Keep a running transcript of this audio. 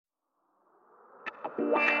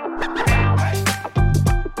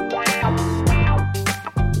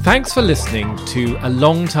Thanks for listening to A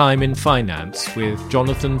Long Time in Finance with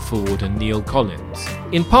Jonathan Ford and Neil Collins,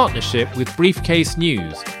 in partnership with Briefcase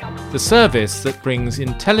News, the service that brings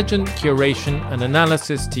intelligent curation and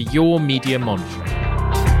analysis to your media monitoring.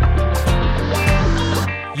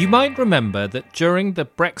 You might remember that during the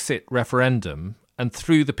Brexit referendum and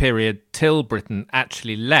through the period till Britain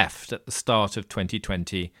actually left at the start of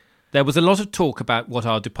 2020, there was a lot of talk about what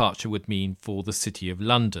our departure would mean for the City of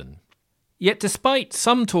London. Yet despite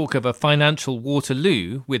some talk of a financial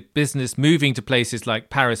Waterloo, with business moving to places like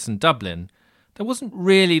Paris and Dublin, there wasn't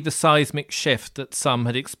really the seismic shift that some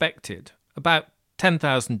had expected. About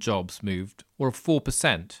 10,000 jobs moved, or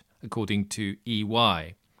 4%, according to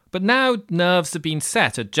EY. But now nerves have been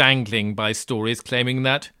set a jangling by stories claiming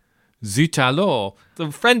that, zut alors,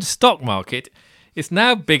 the French stock market is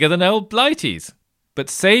now bigger than old Blighty's. But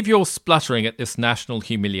save your spluttering at this national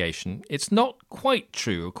humiliation, it's not quite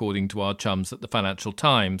true according to our chums at the Financial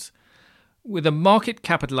Times. With a market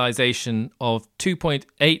capitalisation of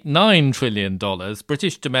 $2.89 trillion,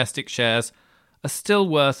 British domestic shares are still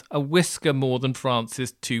worth a whisker more than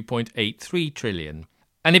France's $2.83 trillion.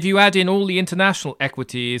 And if you add in all the international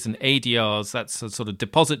equities and ADRs, that's a sort of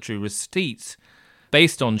depository receipts,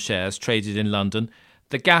 based on shares traded in London,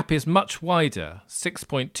 the gap is much wider,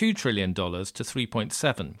 $6.2 trillion to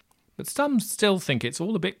 $3.7. But some still think it's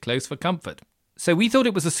all a bit close for comfort. So we thought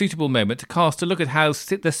it was a suitable moment to cast a look at how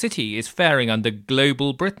the city is faring under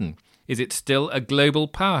global Britain. Is it still a global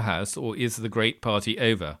powerhouse, or is the great party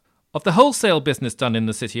over? Of the wholesale business done in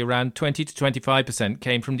the city, around 20 to 25%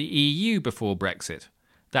 came from the EU before Brexit.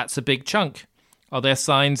 That's a big chunk. Are there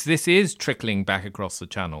signs this is trickling back across the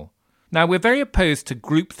channel? Now, we're very opposed to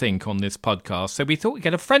groupthink on this podcast, so we thought we'd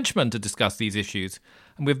get a Frenchman to discuss these issues.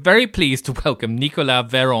 And we're very pleased to welcome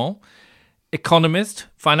Nicolas Véran, economist,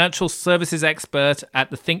 financial services expert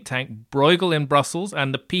at the think tank Bruegel in Brussels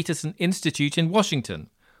and the Peterson Institute in Washington.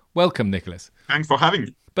 Welcome, Nicolas. Thanks for having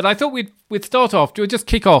me. But I thought we'd start off, we'll just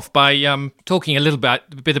kick off by talking a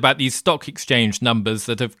bit about these stock exchange numbers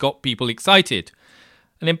that have got people excited.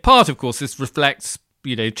 And in part, of course, this reflects,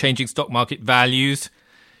 changing stock market values.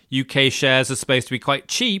 UK shares are supposed to be quite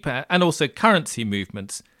cheap, and also currency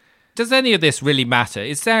movements. Does any of this really matter?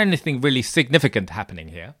 Is there anything really significant happening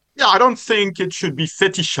here? Yeah, I don't think it should be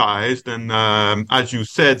fetishized. And as you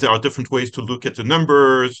said, there are different ways to look at the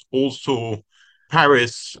numbers. Also,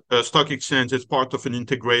 Paris Stock Exchange is part of an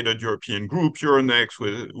integrated European group, Euronext,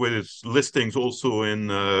 with listings also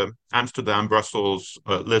in Amsterdam, Brussels,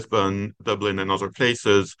 Lisbon, Dublin, and other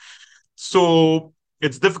places. So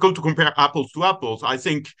it's difficult to compare apples to apples. I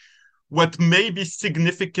think what may be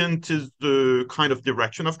significant is the kind of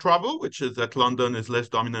direction of travel, which is that London is less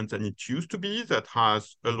dominant than it used to be. That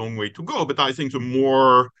has a long way to go. But I think the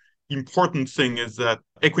more important thing is that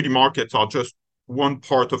equity markets are just one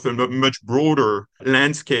part of a much broader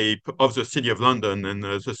landscape of the City of London. And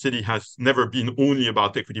the city has never been only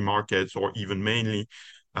about equity markets, or even mainly.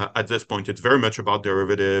 At this point, it's very much about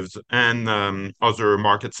derivatives and other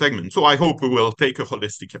market segments. So I hope we will take a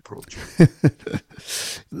holistic approach.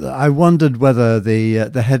 I wondered whether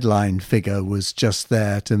the headline figure was just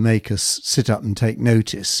there to make us sit up and take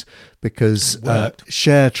notice, because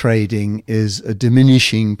share trading is a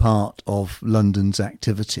diminishing part of London's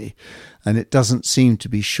activity, and it doesn't seem to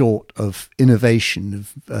be short of innovation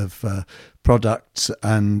of products,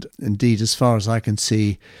 and indeed, as far as I can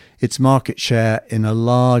see, its market share in a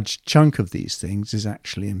large chunk of these things is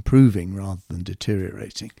actually improving rather than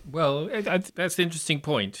deteriorating. Well, that's an interesting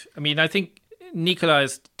point. I mean, I think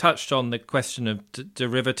Nicolas touched on the question of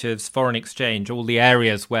derivatives, foreign exchange, all the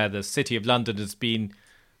areas where the City of London has been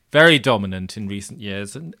very dominant in recent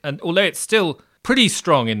years. And although it's still pretty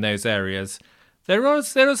strong in those areas, there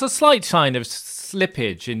is a slight sign of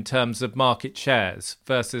slippage in terms of market shares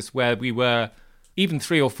versus where we were even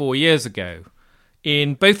 3 or 4 years ago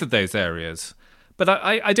in both of those areas. But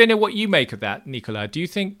I don't know what you make of that, Nicolas. Do you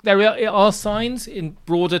think there are signs in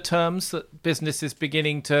broader terms that business is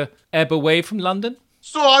beginning to ebb away from London?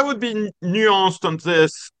 So I would be nuanced on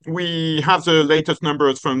this. We have the latest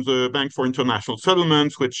numbers from the Bank for International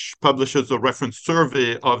Settlements, which publishes a reference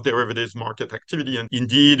survey of derivatives market activity. And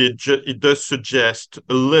indeed, it does suggest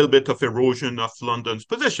a little bit of erosion of London's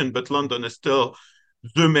position, but London is still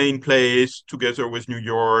the main place, together with New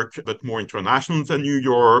York, but more international than New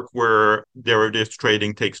York, where derivatives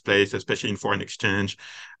trading takes place, especially in foreign exchange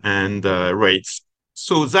and rates.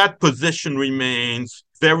 So that position remains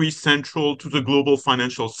very central to the global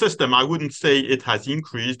financial system. I wouldn't say it has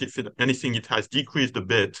increased. If anything, it has decreased a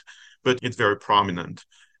bit, but it's very prominent.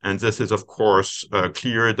 And this is, of course,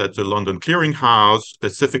 cleared at the London Clearing House,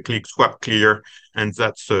 specifically SwapClear, and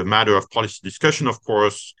that's a matter of policy discussion, of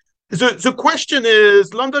course. The question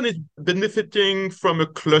is, London is benefiting from a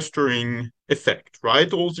clustering effect,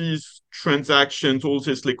 right? All these transactions, all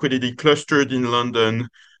this liquidity clustered in London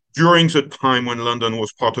during the time when London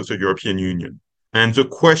was part of the European Union. And the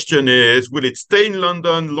question is, will it stay in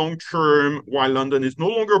London long term while London is no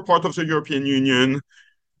longer part of the European Union?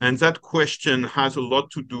 And that question has a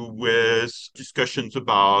lot to do with discussions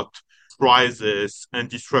about crisis and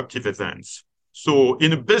disruptive events. So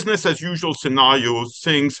in a business as usual scenario,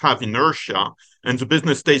 things have inertia and the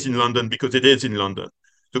business stays in London because it is in London.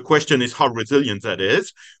 The question is how resilient that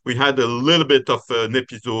is. We had a little bit of an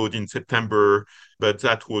episode in September, but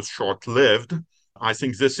that was short-lived. I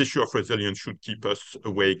think this issue of resilience should keep us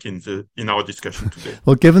awake in our discussion today.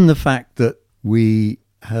 Well, given the fact that we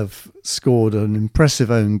have scored an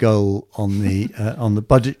impressive own goal on the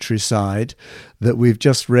budgetary side, that we've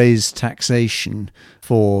just raised taxation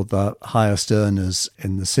for the highest earners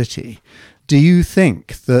in the city, do you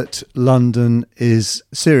think that London is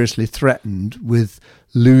seriously threatened with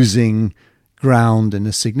losing ground in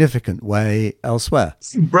a significant way elsewhere?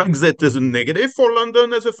 Brexit is a negative for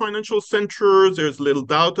London as a financial center. There's little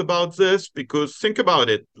doubt about this because think about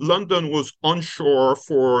it. London was onshore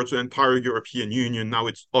for the entire European Union. Now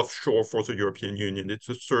it's offshore for the European Union. It's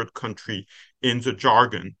a third country in the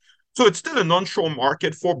jargon. So it's still an onshore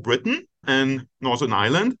market for Britain and Northern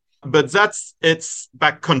Ireland, but that's its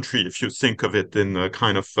backcountry if you think of it in a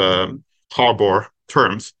kind of harbor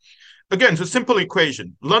terms. Again, the simple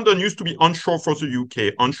equation. London used to be onshore for the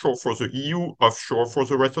UK, onshore for the EU, offshore for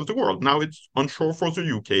the rest of the world. Now it's onshore for the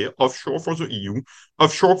UK, offshore for the EU,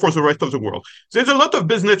 offshore for the rest of the world. There's a lot of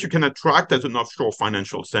business you can attract as an offshore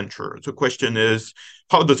financial center. The question is,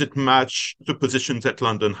 how does it match the positions that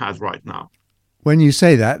London has right now? When you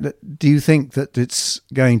say that, do you think that it's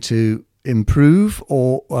going to improve,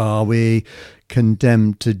 or are we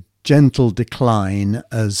condemned to gentle decline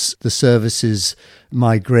as the services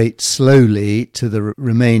migrate slowly to the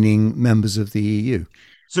remaining members of the EU?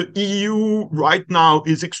 The EU right now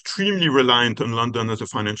is extremely reliant on London as a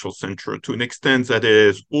financial center to an extent that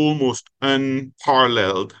is almost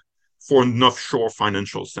unparalleled for an offshore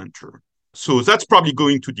financial center. So that's probably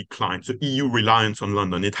going to decline, the EU reliance on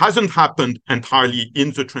London. It hasn't happened entirely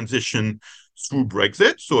in the transition through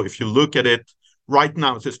Brexit. So if you look at it, right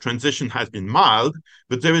now, this transition has been mild,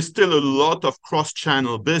 but there is still a lot of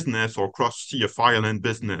cross-channel business or cross-Sea of Ireland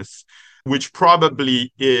business, which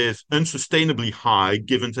probably is unsustainably high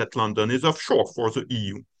given that London is offshore for the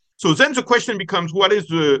EU. So then the question becomes, what is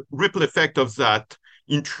the ripple effect of that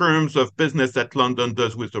in terms of business that London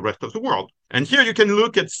does with the rest of the world? And here you can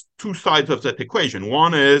look at two sides of that equation.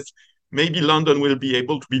 One is maybe London will be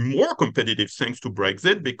able to be more competitive thanks to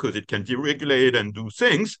Brexit because it can deregulate and do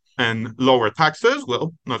things and lower taxes.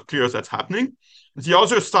 Well, not clear that's happening. The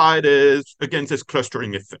other side is, again, this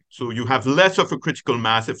clustering effect. So you have less of a critical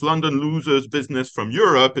mass. If London loses business from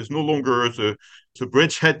Europe, is no longer the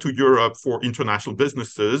bridgehead to Europe for international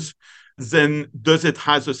businesses, then does it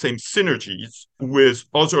have the same synergies with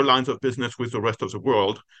other lines of business with the rest of the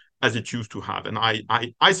world as it used to have? And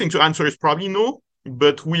I think the answer is probably no.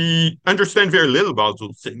 But we understand very little about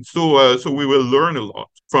those things. So we will learn a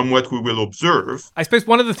lot from what we will observe. I suppose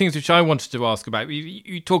one of the things which I wanted to ask about,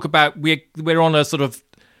 you talk about we're on a sort of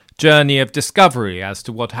journey of discovery as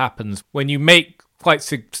to what happens when you make quite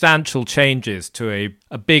substantial changes to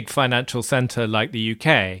a big financial centre like the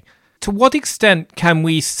UK. To what extent can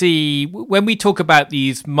we see, when we talk about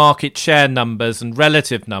these market share numbers and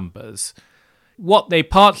relative numbers, what they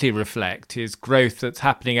partly reflect is growth that's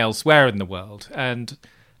happening elsewhere in the world. And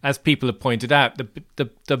as people have pointed out,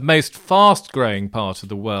 the most fast-growing part of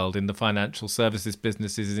the world in the financial services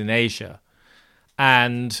business is in Asia.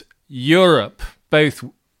 And Europe, both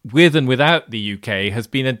with and without the UK, has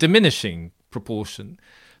been a diminishing proportion.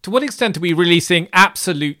 To what extent are we really seeing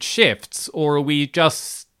absolute shifts, or are we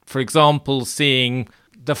just, for example, seeing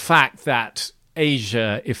the fact that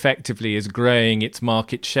Asia effectively is growing its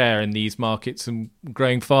market share in these markets and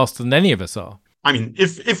growing faster than any of us are? I mean,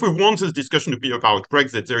 if we want this discussion to be about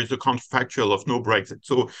Brexit, there is a counterfactual of no Brexit.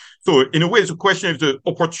 So in a way, the question is the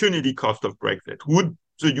opportunity cost of Brexit. Would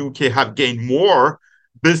the UK have gained more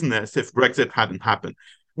business if Brexit hadn't happened?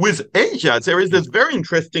 With Asia, there is this very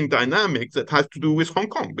interesting dynamic that has to do with Hong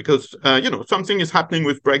Kong, because, something is happening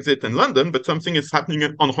with Brexit in London, but something is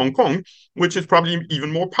happening on Hong Kong, which is probably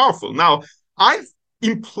even more powerful. Now, I've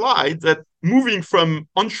implied that moving from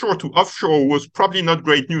onshore to offshore was probably not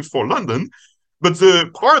great news for London, but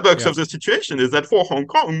the paradox of the situation is that for Hong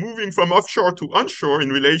Kong, moving from offshore to onshore in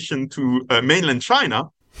relation to mainland China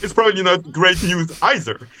it's probably not great news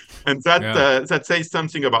either. And that says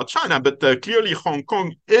something about China. But clearly, Hong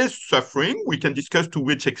Kong is suffering. We can discuss to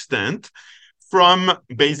which extent from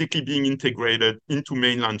basically being integrated into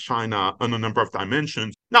mainland China on a number of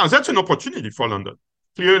dimensions. Now, that's an opportunity for London.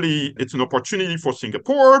 Clearly, it's an opportunity for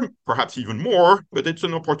Singapore, perhaps even more, but it's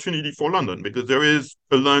an opportunity for London because there is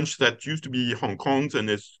a lunch that used to be Hong Kong's and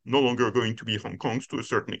is no longer going to be Hong Kong's to a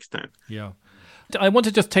certain extent. Yeah. I want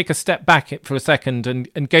to just take a step back for a second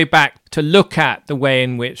and go back to look at the way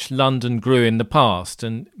in which London grew in the past.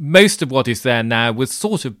 And most of what is there now was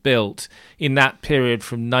sort of built in that period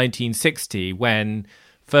from 1960 when,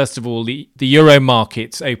 first of all, the euro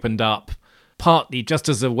markets opened up, partly just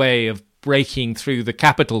as a way of breaking through the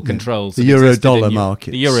capital controls. The euro-dollar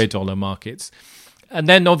markets. The euro-dollar markets. And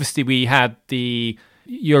then obviously we had the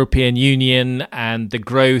European Union and the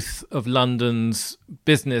growth of London's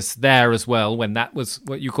business there as well, when that was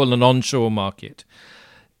what you call an onshore market.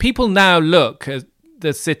 People now look at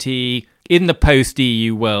the city in the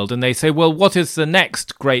post-EU world and they say, well, what is the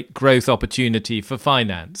next great growth opportunity for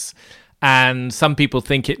finance? And some people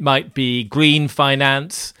think it might be green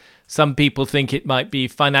finance. Some people think it might be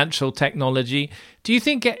financial technology. Do you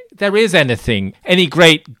think there is any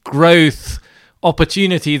great growth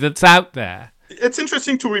opportunity that's out there? It's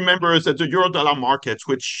interesting to remember that the euro-dollar markets,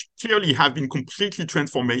 which clearly have been completely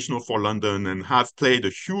transformational for London and have played a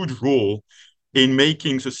huge role in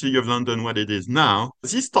making the city of London what it is now,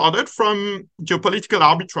 this started from geopolitical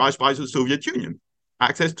arbitrage by the Soviet Union.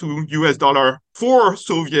 Access to US dollar for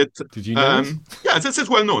Soviet. Did you know this? Yeah, this is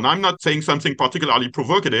well known. I'm not saying something particularly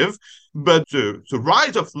provocative, but the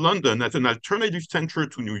rise of London as an alternative center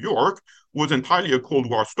to New York was entirely a Cold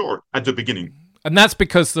War story at the beginning. And that's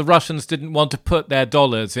because the Russians didn't want to put their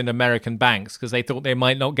dollars in American banks because they thought they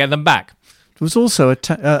might not get them back. There was also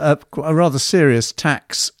a rather serious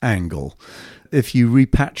tax angle. If you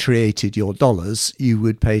repatriated your dollars, you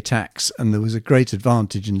would pay tax, and there was a great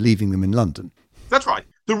advantage in leaving them in London. That's right.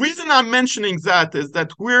 The reason I'm mentioning that is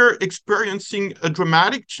that we're experiencing a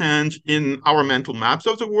dramatic change in our mental maps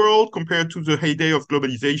of the world compared to the heyday of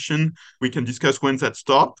globalization. We can discuss when that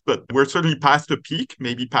stopped, but we're certainly past the peak,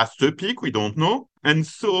 maybe past the peak, we don't know. And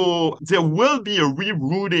so there will be a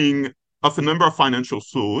rerouting of a number of financial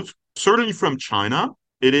flows, certainly from China.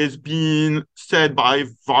 It is being said by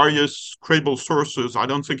various credible sources. I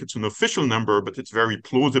don't think it's an official number, but it's very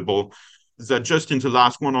plausible that just in the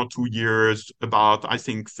last 1 or 2 years, about, I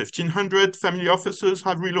think, 1,500 family offices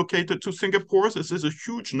have relocated to Singapore. This is a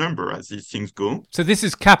huge number as these things go. So this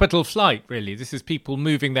is capital flight, really. This is people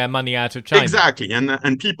moving their money out of China. Exactly.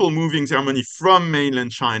 And people moving their money from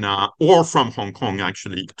mainland China or from Hong Kong,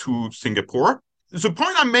 actually, to Singapore. The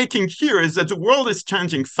point I'm making here is that the world is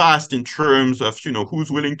changing fast in terms of, who's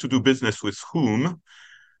willing to do business with whom.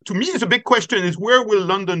 To me, the big question is, where will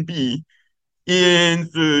London be in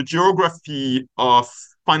the geography of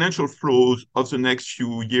financial flows of the next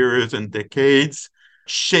few years and decades,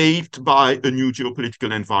 shaped by a new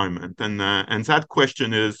geopolitical environment? And that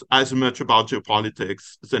question is as much about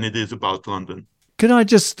geopolitics than it is about London. Can I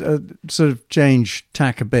just sort of change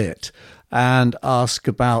tack a bit and ask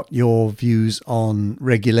about your views on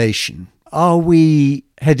regulation? Are we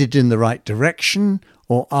headed in the right direction,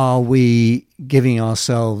 or are we giving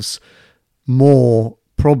ourselves more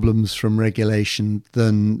problems from regulation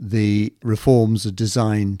than the reforms are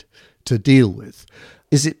designed to deal with?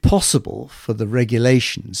 Is it possible for the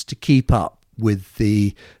regulations to keep up with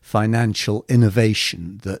the financial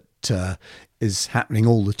innovation that is happening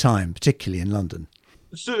all the time, particularly in London?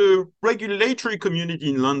 The regulatory community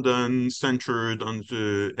in London, centered on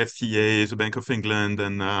the FCA, the Bank of England,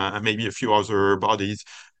 and maybe a few other bodies,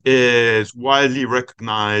 is widely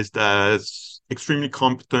recognized as extremely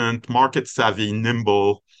competent, market-savvy,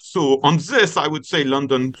 nimble. So on this, I would say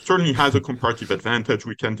London certainly has a comparative advantage.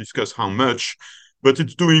 We can discuss how much, but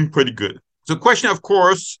it's doing pretty good. The question, of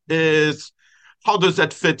course, is how does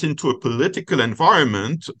that fit into a political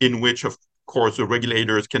environment in which, of course, the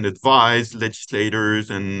regulators can advise legislators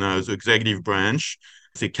and the executive branch.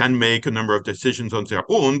 They can make a number of decisions on their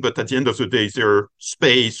own, but at the end of the day, their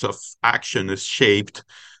space of action is shaped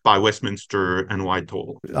by Westminster and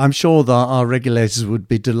Whitehall. I'm sure that our regulators would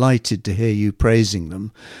be delighted to hear you praising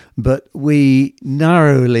them, but we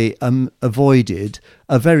narrowly avoided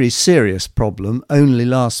a very serious problem only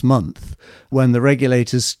last month when the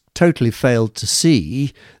regulators totally failed to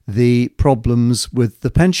see the problems with the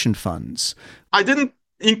pension funds. I didn't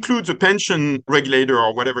include the pension regulator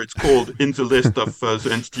or whatever it's called in the list of the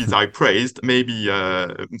entities I praised. Maybe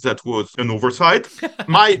that was an oversight.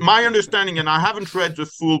 My understanding, and I haven't read the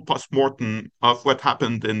full postmortem of what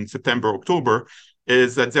happened in September, October,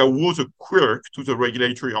 is that there was a quirk to the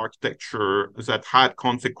regulatory architecture that had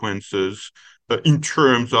consequences in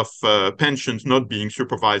terms of pensions not being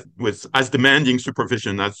supervised with as demanding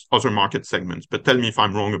supervision as other market segments. But tell me if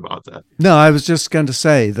I'm wrong about that. No, I was just going to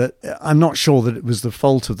say that I'm not sure that it was the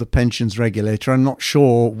fault of the pensions regulator. I'm not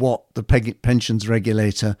sure what the pensions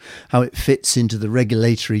regulator, how it fits into the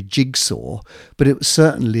regulatory jigsaw, but it was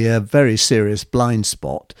certainly a very serious blind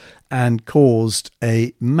spot and caused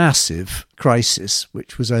a massive crisis,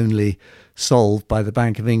 which was only solved by the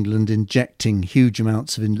Bank of England injecting huge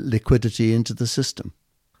amounts of liquidity into the system.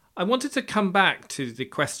 I wanted to come back to the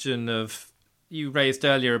question of you raised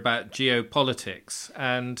earlier about geopolitics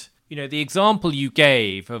and, the example you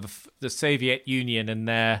gave of the Soviet Union and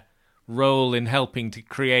their role in helping to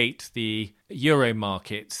create the euro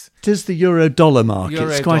markets. It is the euro-dollar market.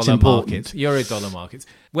 It's quite important. Euro-dollar markets.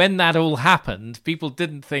 When that all happened, people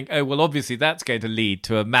didn't think, oh, well, obviously that's going to lead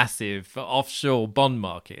to a massive offshore bond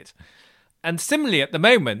market. And similarly, at the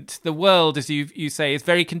moment, the world, as you say, is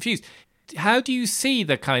very confused. How do you see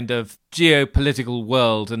the kind of geopolitical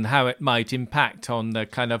world and how it might impact on the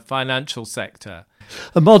kind of financial sector?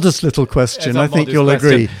 A modest little question. I think you'll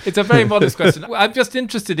agree. It's a very modest question. I'm just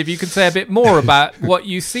interested if you could say a bit more about what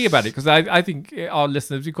you see about it, because I think our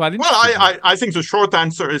listeners would be quite interested. Well, I think the short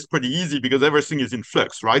answer is pretty easy because everything is in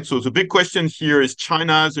flux, right? So the big question here is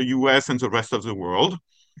China, the US, and the rest of the world.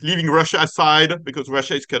 Leaving Russia aside, because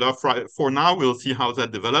Russia is cut off right for now, we'll see how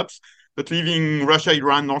that develops. But leaving Russia,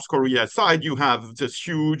 Iran, North Korea aside, you have this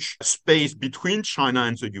huge space between China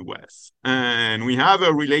and the US. And we have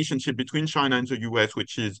a relationship between China and the US,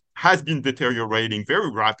 which has been deteriorating very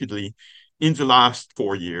rapidly in the last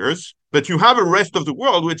 4 years. But you have a rest of the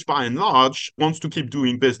world, which by and large wants to keep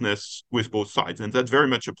doing business with both sides. And that very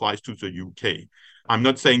much applies to the UK. I'm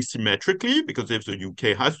not saying symmetrically, because if the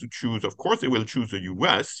UK has to choose, of course, they will choose the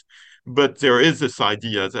US. But there is this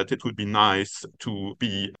idea that it would be nice to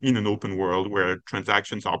be in an open world where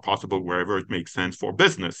transactions are possible wherever it makes sense for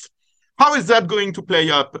business. How is that going to play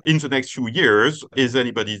up in the next few years is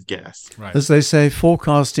anybody's guess. Right. As they say,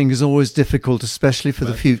 forecasting is always difficult, especially for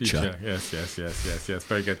the future. Yes.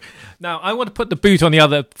 Very good. Now, I want to put the boot on the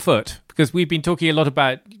other foot, because we've been talking a lot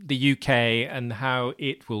about the UK and how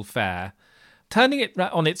it will fare. Turning it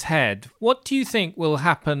on its head, what do you think will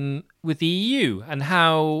happen with the EU and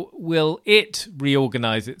how will it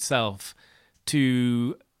reorganise itself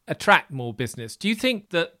to attract more business? Do you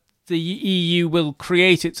think that the EU will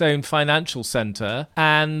create its own financial centre?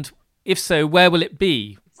 And if so, where will it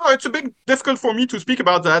be? Oh, it's a bit difficult for me to speak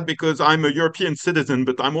about that because I'm a European citizen,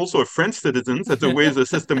 but I'm also a French citizen. That's the way the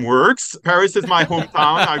system works. Paris is my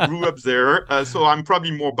hometown. I grew up there. So I'm probably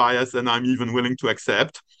more biased than I'm even willing to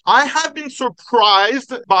accept. I have been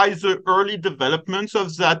surprised by the early developments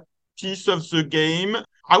of that piece of the game.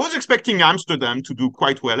 I was expecting Amsterdam to do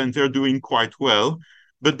quite well, and they're doing quite well.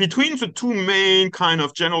 But between the two main kind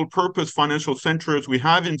of general purpose financial centers we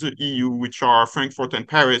have in the EU, which are Frankfurt and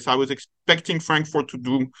Paris, I was expecting Frankfurt to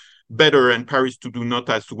do better and Paris to do not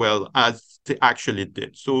as well as they actually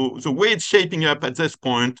did. So the way it's shaping up at this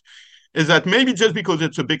point is that maybe just because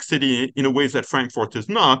it's a big city in a way that Frankfurt is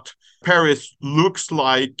not, Paris looks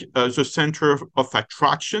like the center of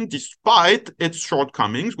attraction, despite its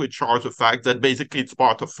shortcomings, which are the fact that basically it's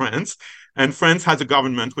part of France. And France has a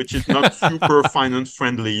government which is not super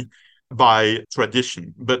finance-friendly by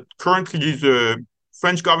tradition. But currently, the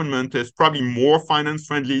French government is probably more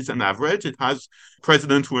finance-friendly than average. It has a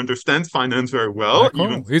president who understands finance very well.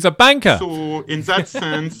 Cool. He's a banker. So in that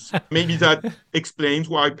sense, maybe that explains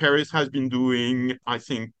why Paris has been doing, I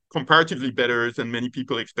think, comparatively better than many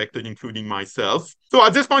people expected, including myself. So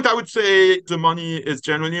at this point, I would say the money is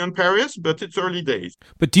generally on Paris, but it's early days.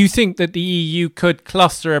 But do you think that the EU could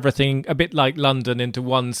cluster everything a bit like London into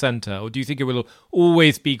one centre, or do you think it will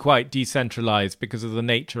always be quite decentralised because of the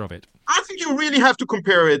nature of it? I think you really have to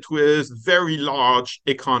compare it with very large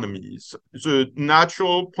economies. The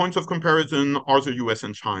natural points of comparison are the US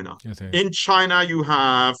and China. Okay. In China, you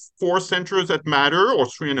have 4 centers that matter, or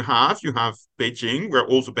 3.5. You have Beijing, where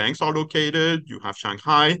all the banks are located. You have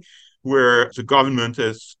Shanghai, where the government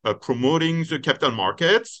is promoting the capital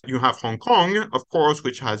markets. You have Hong Kong, of course,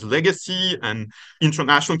 which has legacy and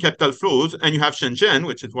international capital flows. And you have Shenzhen,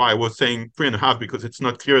 which is why I was saying 3.5, because it's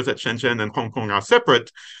not clear that Shenzhen and Hong Kong are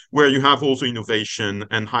separate, where you have also innovation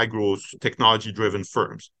and high growth technology-driven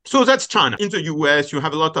firms. So that's China. In the US, you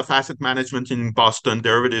have a lot of asset management in Boston,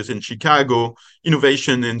 derivatives in Chicago,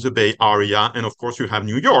 innovation in the Bay Area, and of course you have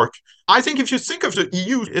New York. I think if you think of the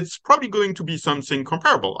EU, it's probably going to be something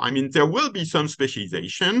comparable. I mean, there will be some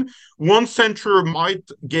specialization. One center might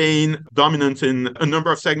gain dominance in a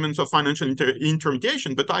number of segments of financial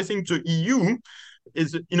intermediation, but I think the EU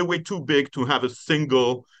is in a way too big to have a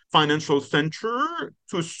single financial center.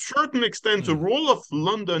 To a certain extent, the role of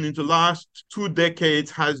London in the last 2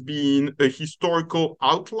 decades has been a historical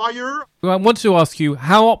outlier. Well, I wanted to ask you,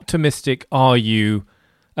 how optimistic are you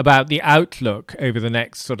about the outlook over the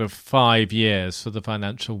next sort of 5 years for the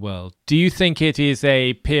financial world? Do you think it is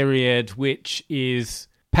a period which is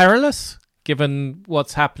perilous, given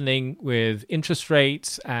what's happening with interest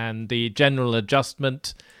rates and the general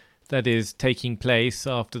adjustment that is taking place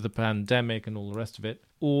after the pandemic and all the rest of it?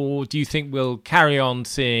 Or do you think we'll carry on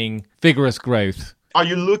seeing vigorous growth? Are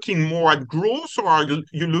you looking more at growth, or are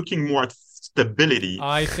you looking more at stability?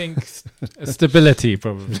 I think stability,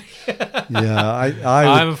 probably.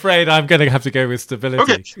 I'm afraid I'm going to have to go with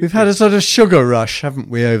stability. Okay. We've had a sort of sugar rush, haven't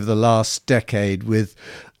we, over the last decade with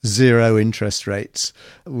zero interest rates,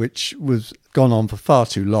 which was gone on for far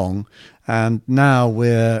too long. And now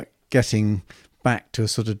we're getting back to a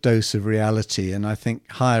sort of dose of reality. And I think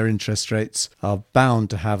higher interest rates are bound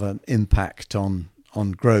to have an impact on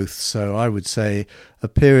growth. So I would say a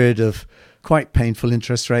period of quite painful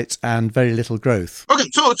interest rates and very little growth. Okay,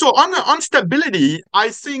 so on stability, I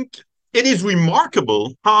think it is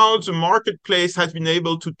remarkable how the marketplace has been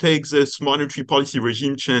able to take this monetary policy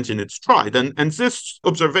regime change in its stride. And this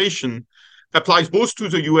observation applies both to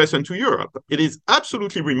the US and to Europe. It is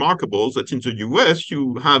absolutely remarkable that in the US,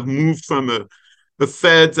 you have moved from a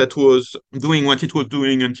Fed that was doing what it was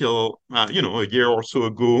doing until, a year or so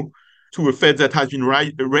ago, to a Fed that has been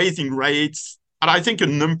raising rates at, I think,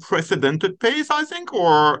 an unprecedented pace,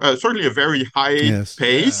 or certainly a very high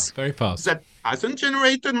pace. Yeah, very fast. That hasn't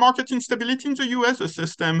generated market instability in the US. The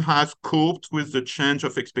system has coped with the change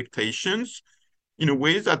of expectations in a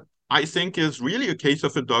way that I think is really a case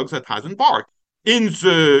of a dog that hasn't barked. In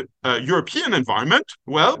the European environment,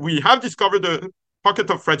 well, we have discovered a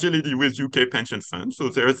pocket of fragility with UK pension funds, so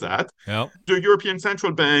there's that. Yep. The European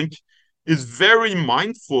Central Bank is very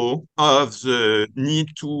mindful of the need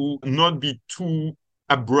to not be too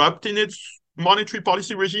abrupt in its monetary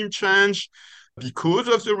policy regime change because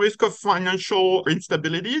of the risk of financial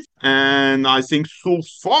instability. And I think so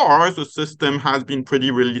far, the system has been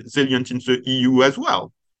pretty resilient in the EU as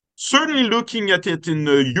well. Certainly looking at it in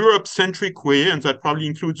a Europe-centric way, and that probably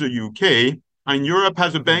includes the UK, and Europe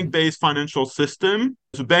has a bank-based financial system.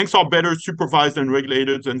 The banks are better supervised and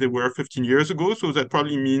regulated than they were 15 years ago, so that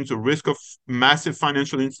probably means the risk of massive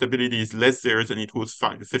financial instability is less there than it was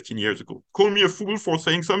 15 years ago. Call me a fool for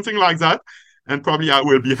saying something like that, and probably I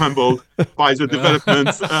will be humbled by the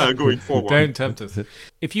developments going forward. Don't tempt us.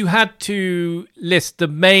 If you had to list the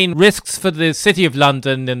main risks for the City of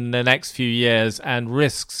London in the next few years and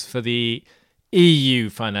risks for the EU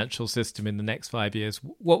financial system in the next 5 years,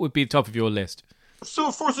 what would be top of your list?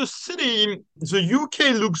 So for the city, the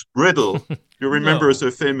UK looks brittle. You remember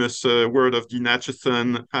the famous word of Dean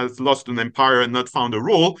Acheson, has lost an empire and not found a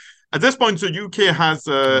role. At this point, the UK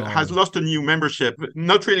has lost a new membership,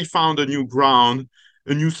 not really found a new ground,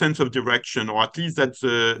 a new sense of direction, or at least that's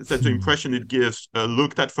the impression it gives.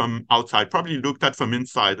 Looked at from outside, probably looked at from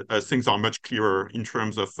inside, things are much clearer in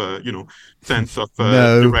terms of sense of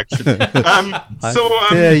direction. I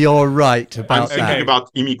fear you're right about that. I'm thinking about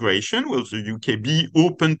immigration. Will the UK be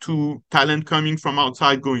open to talent coming from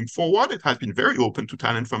outside going forward? It has been very open to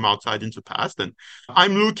talent from outside in the past, and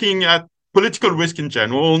I'm looking at political risk in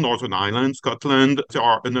general, Northern Ireland, Scotland. There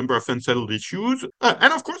are a number of unsettled issues.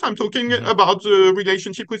 And of course, I'm talking about the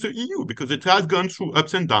relationship with the EU, because it has gone through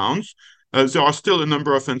ups and downs. There are still a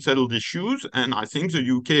number of unsettled issues. And I think the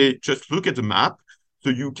UK, just look at the map,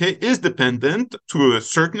 the UK is dependent to a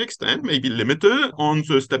certain extent, maybe limited, on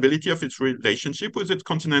the stability of its relationship with its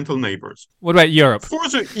continental neighbors. What about Europe? For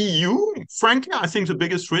the EU, frankly, I think the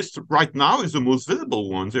biggest risk right now is the most visible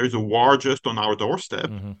one. There is a war just on our doorstep,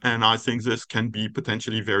 and I think this can be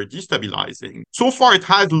potentially very destabilizing. So far, it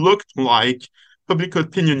has looked like public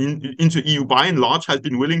opinion in the EU, by and large, has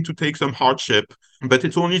been willing to take some hardship. But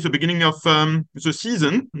it's only the beginning of the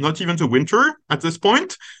season, not even the winter at this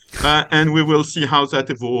point. And we will see how that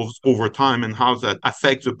evolves over time and how that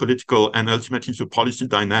affects the political and ultimately the policy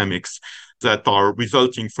dynamics that are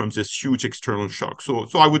resulting from this huge external shock. So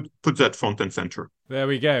I would put that front and center. There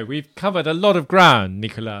we go. We've covered a lot of ground,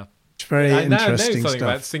 Nicolas. It's very interesting stuff. I know something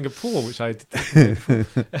about Singapore, which I...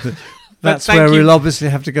 That's where we'll obviously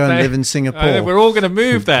have to go and live in Singapore. I know, we're all going to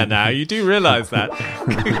move there now. You do realise that.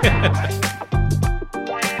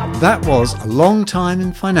 That was A Long Time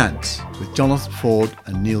in Finance with Jonathan Ford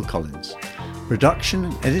and Neil Collins. Production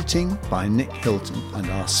and editing by Nick Hilton, and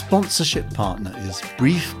our sponsorship partner is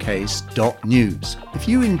Briefcase.News. If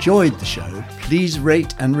you enjoyed the show, please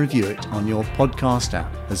rate and review it on your podcast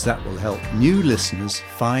app, as that will help new listeners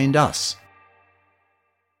find us.